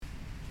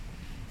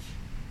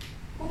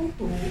恭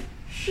读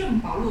圣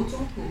保禄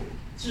宗徒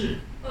致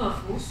厄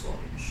弗所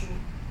人书。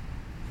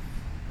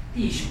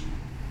弟兄，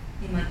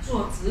你们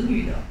做子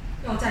女的，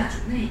要在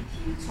主内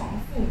听从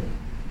父母，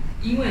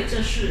因为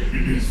这是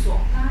理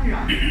所当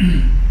然的。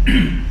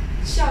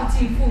孝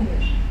敬父母，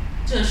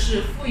这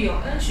是附有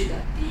恩许的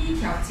第一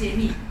条诫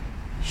命，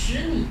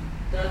使你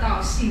得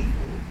到幸福，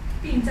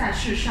并在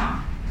世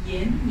上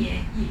延年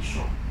益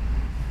寿。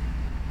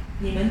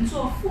你们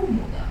做父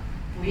母的，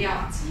不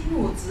要激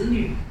怒子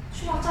女，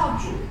却要照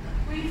主的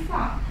规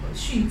范和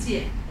训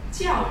诫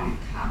教育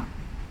他们。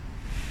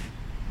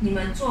你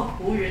们做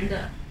仆人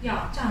的，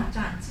要战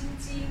战兢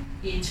兢，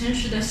以诚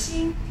实的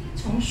心听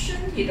从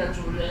身体的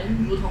主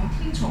人，如同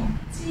听从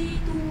基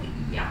督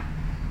一样。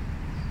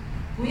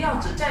不要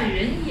只在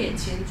人眼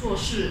前做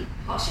事，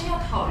好像要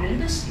讨人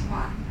的喜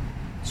欢，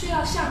却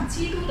要像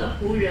基督的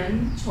仆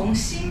人，从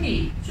心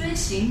里遵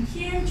行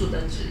天主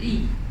的旨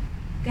意，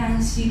甘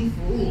心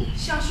服务，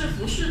像是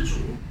服侍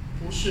主，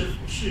不是服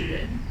侍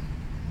人。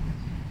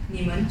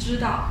你们知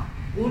道，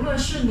无论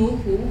是奴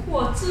仆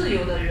或自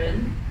由的人，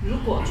如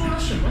果做了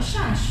什么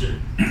善事，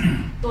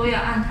都要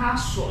按他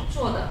所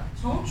做的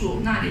从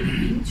主那里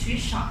领取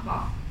赏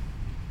报。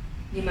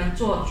你们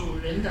做主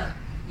人的，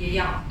也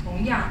要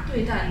同样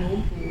对待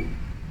奴仆，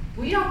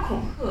不要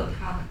恐吓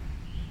他们。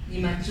你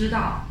们知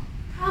道，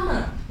他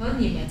们和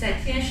你们在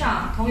天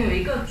上同有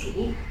一个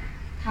主，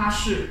他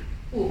是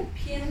不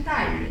偏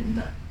待人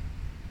的。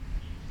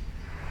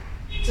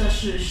这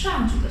是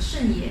上主的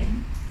圣言。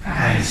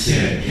感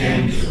谢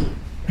天主。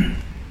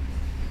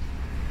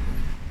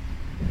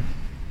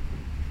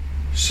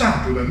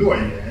上主的诺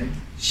言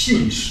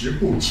信实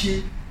不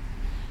欺。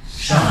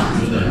上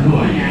主的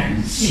诺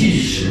言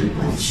信实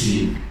不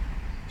欺。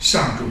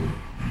上主，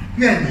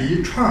愿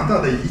你创造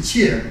的一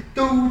切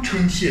都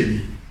称谢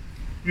你，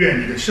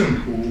愿你的圣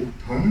徒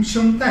同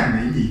声赞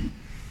美你，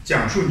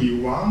讲述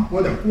你王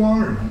国的光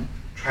荣，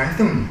传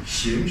颂你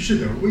行事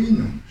的威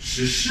能，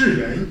使世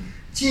人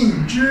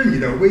尽知你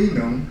的威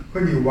能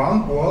和你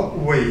王国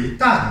伟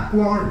大的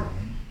光荣。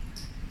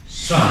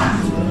上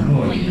主的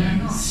诺言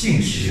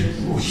信实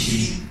不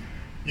欺。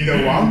你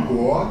的王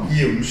国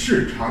永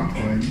世长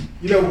存，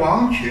你的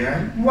王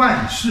权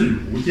万世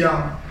无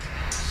疆。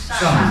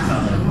上主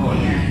的诺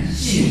言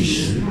信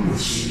实不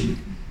欺。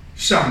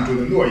上主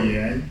的诺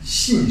言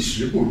信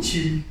实不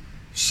欺。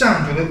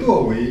上主的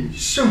作为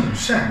圣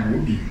善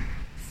无比，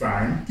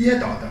凡跌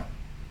倒的，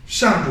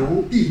上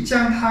主必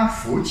将他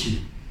扶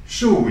起；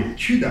受委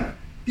屈的，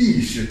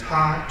必使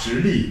他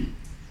直立。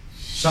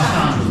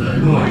上主的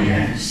诺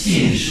言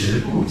信实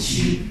不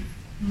欺。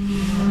哈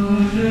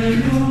利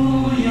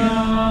路亚，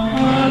哈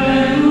利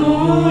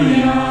路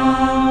亚，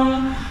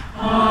哈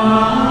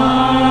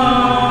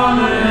利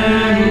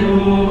路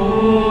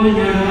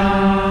亚，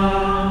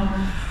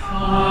哈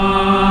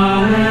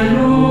利路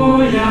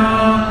亚，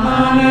哈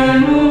利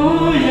路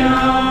亚，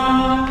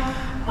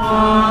哈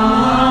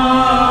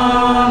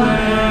利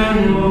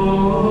路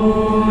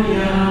亚。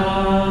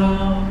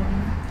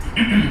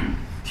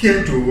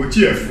天主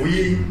借福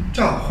音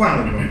召唤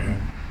了我们，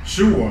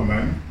使我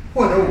们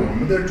获得我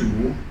们的主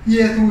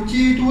耶稣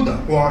基督的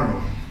光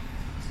荣。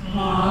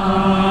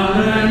哈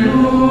利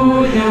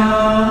路亚，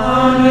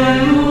哈利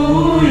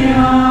路亚，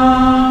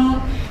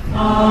哈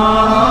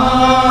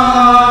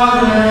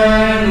利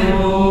路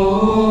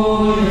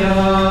亚。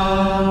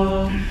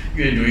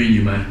愿主与你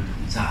们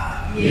同在，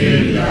也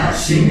与你的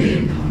心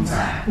灵同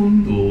在。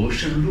恭读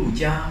圣路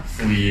加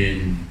福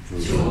音。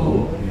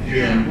主，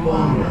愿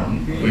光荣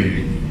归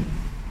于你。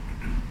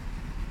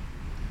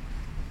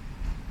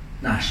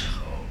那时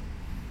候，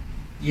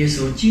耶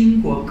稣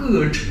经过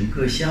各城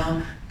各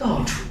乡，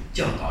到处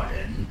教导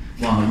人，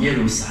往耶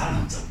路撒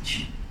冷走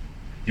去。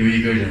有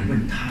一个人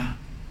问他：“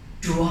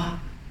主啊，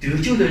得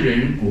救的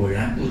人果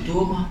然不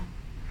多吗？”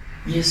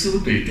耶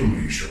稣对众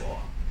人说：“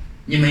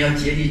你们要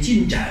竭力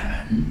进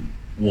窄门。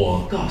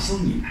我告诉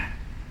你们，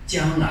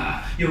将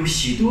来有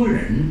许多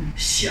人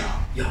想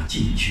要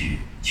进去，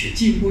却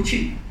进不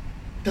去。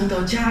等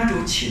到家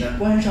主起来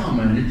关上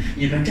门，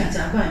你们站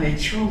在外面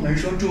敲门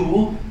说：‘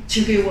主，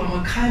请给我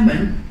们开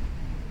门。’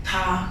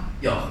他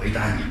要回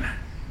答你们：‘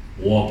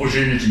我不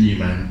认识你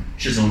们，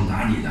是从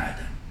哪里来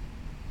的？’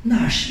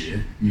那时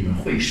你们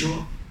会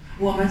说：‘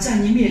我们在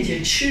你面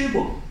前吃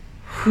过，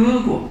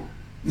喝过，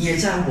你也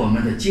在我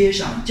们的街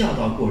上教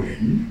导过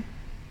人。’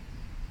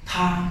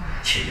他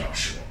却要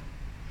说：‘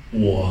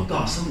我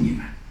告诉你们，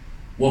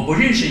我不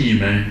认识你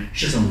们，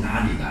是从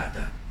哪里来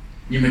的？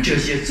你们这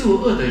些作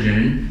恶的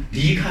人，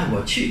离开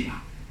我去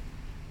吧。’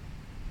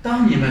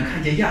当你们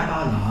看见亚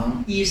巴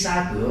郎、伊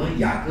撒格、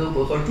雅各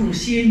伯和众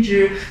先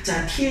知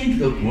在天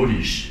主的国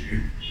里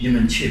时，你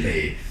们却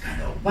被赶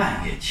到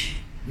外面去，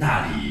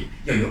那里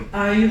要有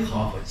哀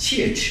嚎和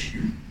切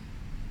齿。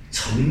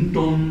从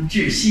东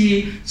至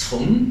西，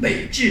从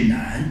北至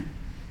南，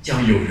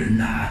将有人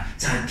来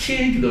在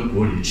天主的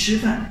国里吃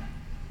饭。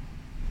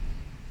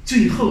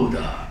最后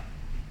的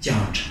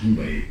将成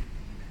为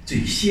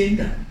最先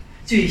的，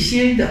最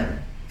先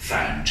的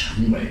反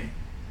成为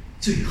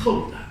最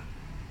后的。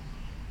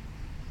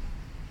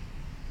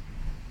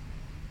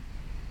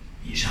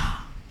以上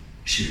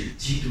是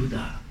基督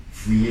的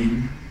福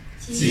音。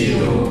基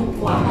督，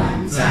我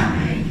们赞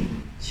美你。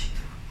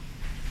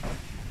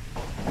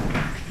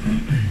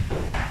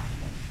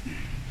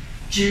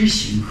知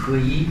行合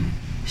一，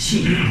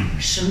信仰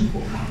生活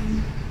化，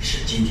是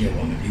今天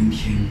我们聆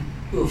听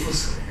厄弗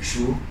所人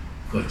书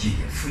和今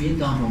天福音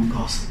当中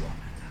告诉我们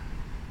的。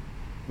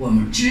我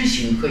们知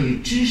行合一，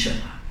知什么？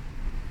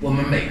我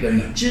们每个人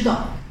要知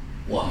道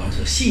我们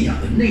所信仰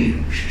的内容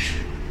是什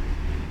么，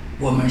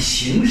我们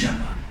行什么，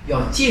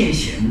要践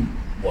行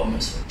我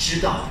们所知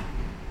道的。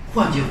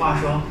换句话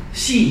说，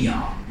信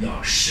仰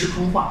要时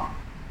空化，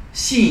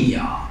信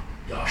仰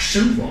要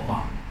生活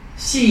化，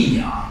信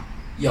仰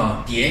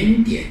要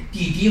点点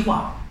滴滴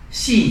化，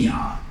信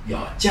仰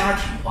要家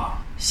庭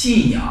化，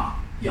信仰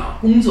要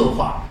工作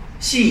化，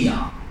信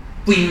仰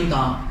不应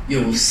当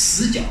有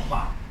死角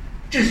化。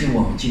这是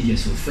我们今天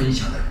所分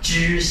享的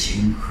知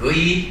行合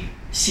一，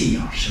信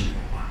仰生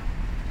活化。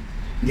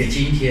你看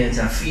今天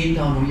在福音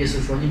当中，耶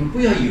稣说，你们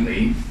不要以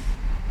为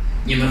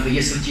你们和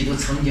耶稣基督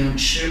曾经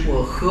吃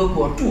过喝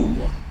过住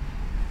过，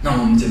那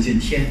我们就进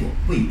天国，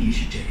未必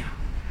是这样。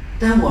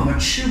但我们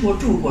吃过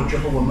住过之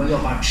后，我们要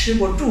把吃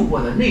过住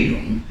过的内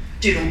容，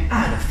这种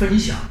爱的分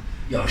享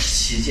要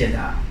实践在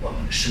我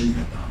们的生活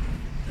当中。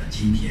那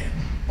今天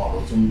保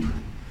罗宗徒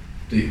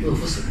对厄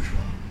弗所人说，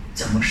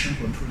怎么生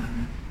活出来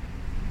呢？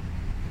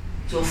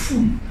做父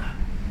母的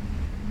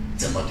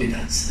怎么对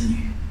待子女，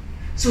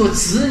做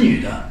子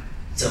女的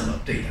怎么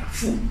对待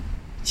父母，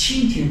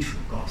清清楚楚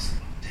告诉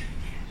我们这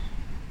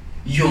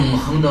一点。永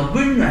恒的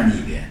温暖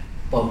里边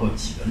包括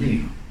几个内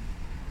容：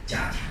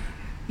家庭，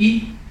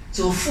一，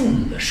做父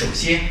母的首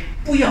先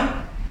不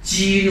要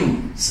激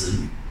怒子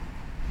女，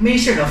没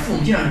事的父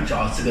母经常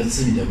找这个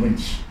子女的问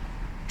题，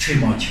吹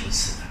毛求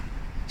疵的，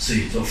所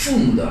以做父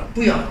母的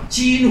不要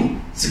激怒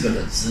这个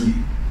的子女，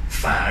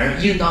反而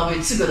应当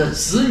为这个的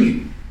子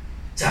女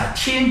在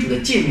天主的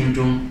诫命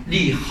中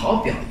立好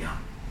表扬。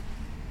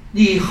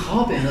立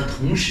好表扬的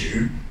同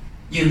时，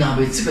应当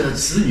为这个的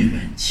子女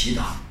们祈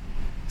祷，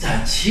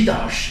在祈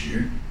祷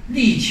时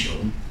力求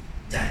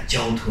在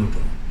交托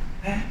中，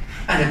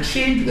按照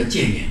天主的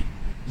诫命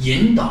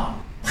引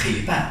导、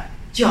陪伴、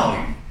教育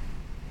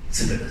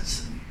这个的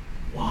子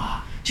女。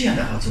哇，这样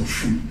的话做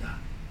父母的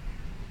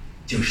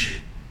就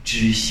是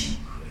知行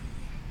合一。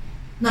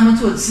那么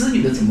做子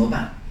女的怎么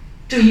办？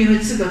正因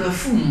为这个的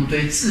父母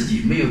对自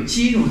己没有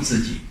激怒自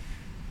己，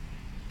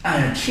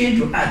按照天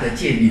主爱的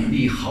诫命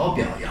立好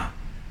表扬，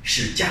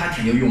使家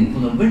庭有永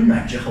恒的温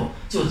暖之后，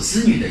做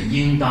子女的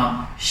应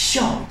当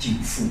孝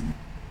敬父母。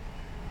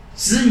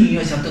子女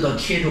要想得到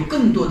天主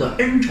更多的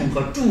恩宠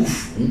和祝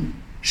福，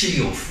是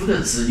有福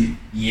的子女，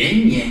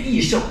延年益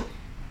寿，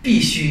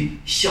必须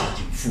孝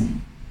敬父母。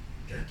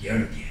这是第二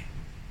点。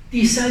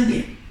第三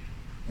点，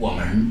我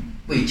们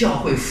为教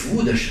会服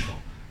务的时候，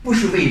不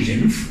是为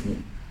人服务，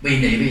为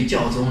哪位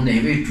教宗、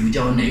哪位主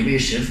教、哪位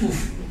神父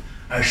服务，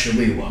而是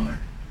为我们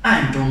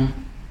暗中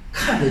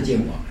看得见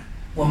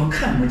我们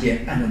看不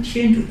见，按照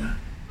天主的，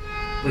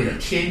为了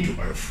天主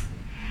而服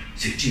务。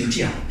所以只有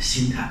这样的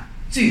心态，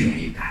最容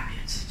易改变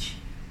自己。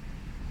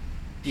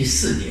第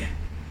四点，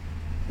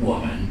我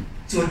们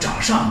做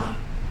掌上的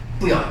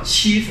不要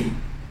欺负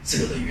这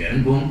个的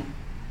员工，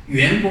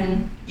员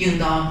工应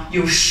当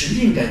有使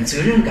命感、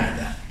责任感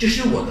的，这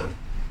是我的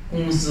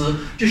公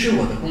司，这是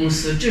我的公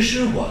司，这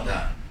是我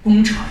的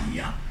工厂一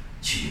样，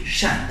去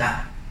善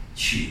待，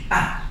去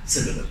爱这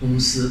个的公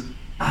司，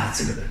爱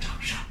这个的掌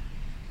上。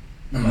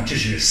那么这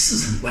是四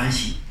层关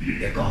系，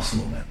也告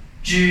诉我们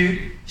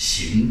知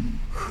行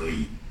合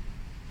一。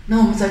那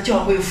我们在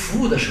教会服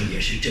务的时候也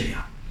是这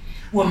样，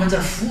我们在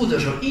服务的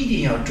时候一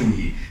定要注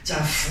意，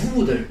在服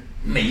务的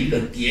每一个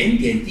点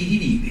点滴滴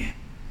里面，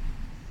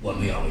我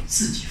们要为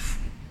自己服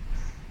务，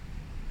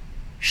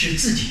使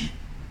自己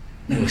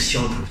能够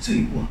消除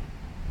罪过，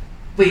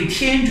为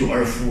天主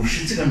而服务，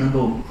使这个能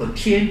够和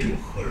天主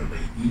合而为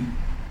一。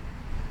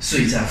所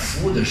以在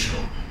服务的时候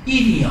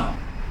一定要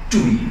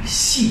注意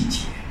细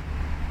节，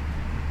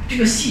这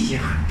个细节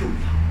很重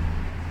要。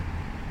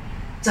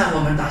在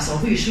我们打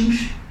扫卫生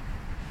时，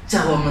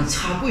在我们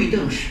擦跪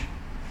凳时，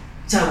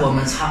在我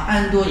们擦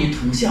安多尼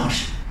铜像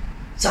时，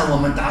在我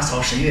们打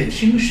扫神乐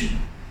厅时，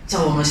在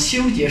我们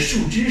修剪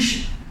树枝时，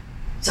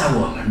在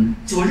我们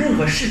做任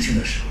何事情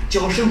的时候，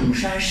浇圣母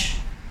山时，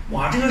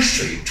哇，这个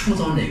水冲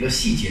到哪个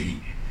细节里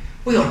面，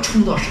不要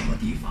冲到什么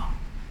地方。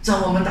在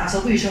我们打扫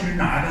卫生时，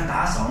哪儿该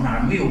打扫，哪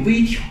儿没有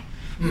微调，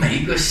每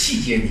一个细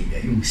节里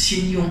面用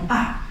心、用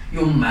爱、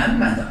用满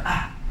满的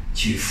爱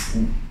去服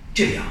务，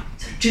这样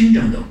才真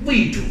正的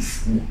为主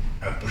服务，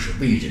而不是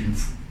为人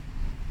服务。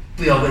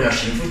不要为了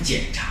神父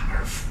检查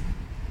而服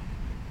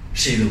务，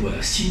是为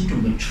了心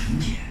中的纯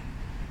洁，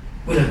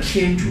为了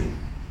天主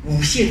无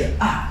限的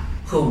爱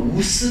和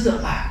无私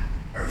的爱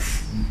而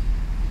服务。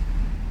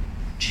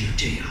只有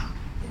这样，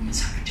我们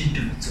才能真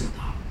正的做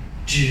到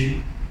知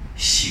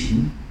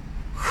行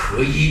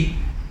合一，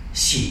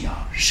信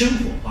仰生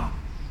活化，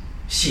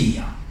信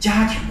仰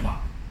家庭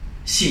化，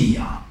信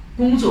仰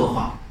工作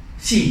化，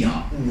信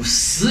仰无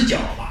死角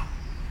化，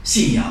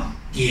信仰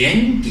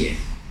点点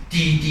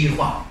滴滴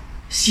化，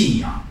信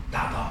仰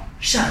达到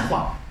善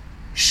化、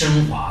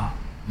升华、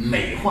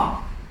美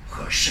化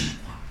和圣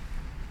化。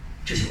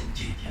这是我们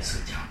今天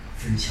所讲的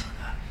分享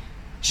的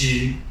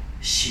知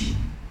行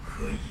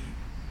合一。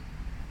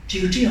只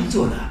有这样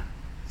做呢，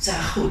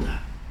在后的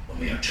我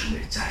们要成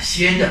为在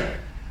先的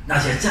那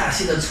些在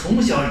先的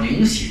从小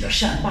领洗的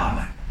善爸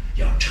们，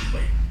要成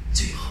为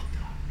最后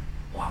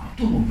的。哇，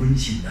多么温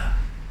馨的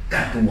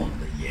感动我们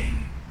的言语，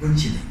温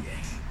馨的言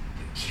语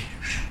有天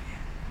主圣言，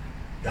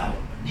让我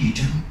们力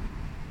争